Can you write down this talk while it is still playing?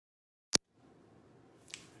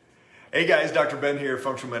Hey guys, Dr. Ben here,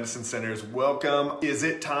 Functional Medicine Centers. Welcome. Is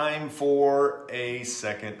it time for a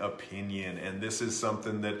second opinion? And this is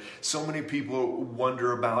something that so many people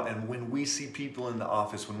wonder about. And when we see people in the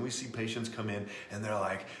office, when we see patients come in and they're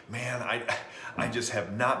like, man, I just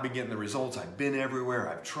have not been getting the results. I've been everywhere.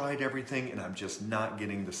 I've tried everything and I'm just not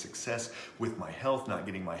getting the success with my health, not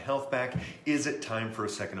getting my health back. Is it time for a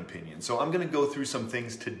second opinion? So I'm going to go through some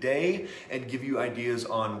things today and give you ideas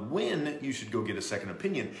on when you should go get a second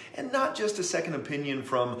opinion. And not just a second opinion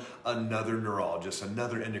from another neurologist,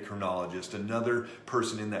 another endocrinologist, another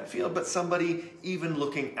person in that field, but somebody even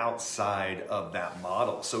looking outside of that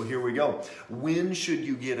model. So here we go. When should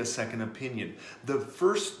you get a second opinion? The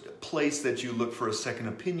first place that you look for a second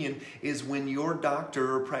opinion is when your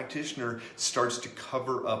doctor or practitioner starts to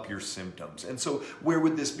cover up your symptoms. And so where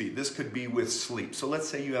would this be? This could be with sleep. So let's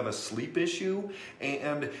say you have a sleep issue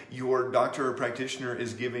and your doctor or practitioner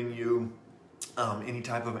is giving you any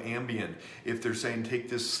type of Ambien, if they're saying take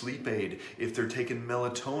this sleep aid, if they're taking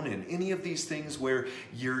melatonin, any of these things where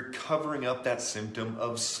you're covering up that symptom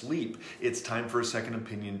of sleep, it's time for a second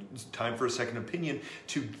opinion. It's time for a second opinion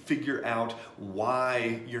to figure out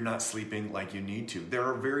why you're not sleeping like you need to. There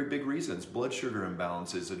are very big reasons: blood sugar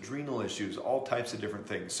imbalances, adrenal issues, all types of different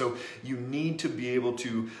things. So you need to be able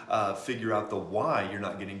to figure out the why you're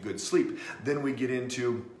not getting good sleep. Then we get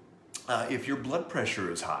into if your blood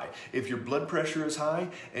pressure is high. If your blood pressure is high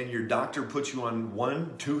and your doctor puts you on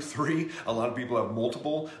 1, 2, 3, a lot of people have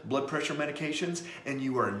multiple blood pressure medications, and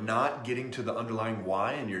you are not getting to the underlying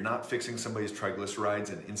why, and you're not fixing somebody's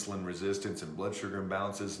triglycerides and insulin resistance and blood sugar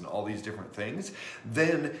imbalances and all these different things,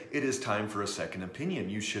 then it is time for a second opinion.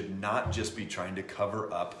 You should not just be trying to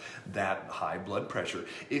cover up that high blood pressure.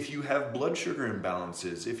 If you have blood sugar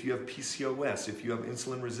imbalances, if you have PCOS, if you have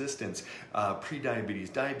insulin resistance,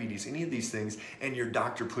 prediabetes, diabetes, any of these things, and your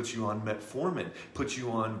doctor puts you on metformin, puts you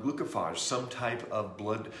on glucophage, some type of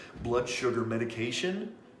blood sugar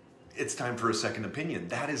medication, it's time for a second opinion.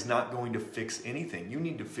 That is not going to fix anything. You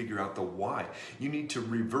need to figure out the why. You need to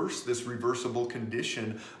reverse this reversible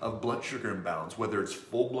condition of blood sugar imbalance, whether it's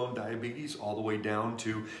full-blown diabetes all the way down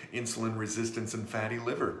to insulin resistance and fatty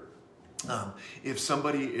liver. If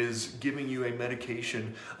somebody is giving you a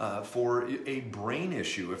medication for a brain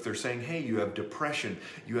issue, if they're saying, hey, you have depression,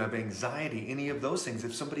 you have anxiety, any of those things,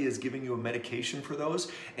 if somebody is giving you a medication for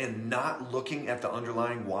those and not looking at the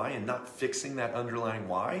underlying why and not fixing that underlying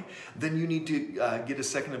why, then you need to get a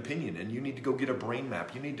second opinion and you need to go get a brain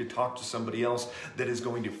map. You need to talk to somebody else that is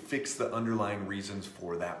going to fix the underlying reasons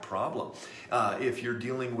for that problem. If you're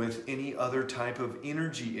dealing with any other type of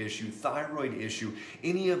energy issue, thyroid issue,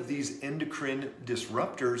 any of these endocrine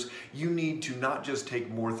disruptors, you need to not just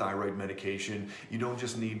take more thyroid medication. You don't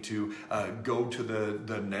just need to go to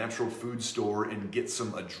the natural food store and get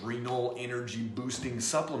some adrenal energy boosting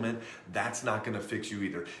supplement. That's not going to fix you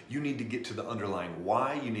either. You need to get to the underlying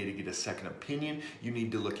why. You need to get a second opinion. You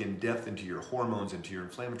need to look in depth into your hormones, into your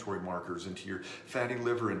inflammatory markers, into your fatty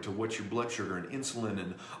liver, into what your blood sugar and insulin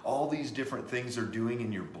and all these different things are doing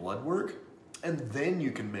in your blood work. And then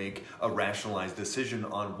you can make a rationalized decision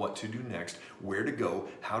on what to do next, where to go,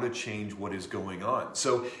 how to change what is going on.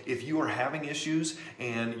 So if you are having issues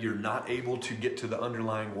and you're not able to get to the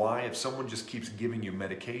underlying why, if someone just keeps giving you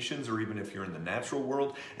medications, or even if you're in the natural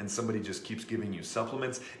world and somebody just keeps giving you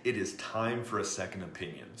supplements, it is time for a second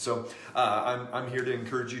opinion. So I'm here to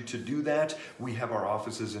encourage you to do that. We have our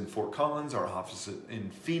offices in Fort Collins, our offices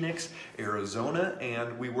in Phoenix, Arizona,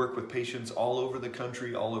 and we work with patients all over the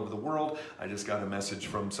country, all over the world. I just got a message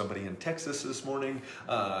from somebody in Texas this morning.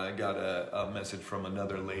 I got a message from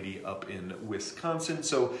another lady up in Wisconsin.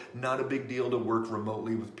 So not a big deal to work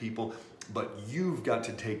remotely with people, but you've got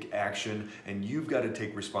to take action and you've got to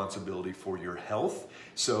take responsibility for your health.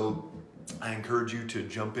 So I encourage you to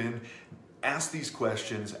jump in, ask these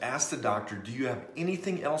questions, ask the doctor, do you have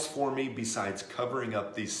anything else for me besides covering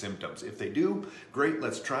up these symptoms? If they do, great,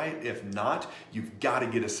 let's try it. If not, you've got to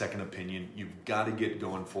get a second opinion. You've got to get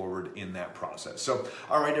going forward in that process. So,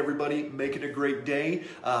 all right, everybody, make it a great day.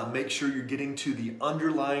 Make sure you're getting to the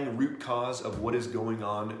underlying root cause of what is going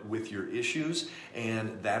on with your issues,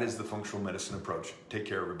 and that is the functional medicine approach. Take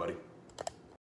care, everybody.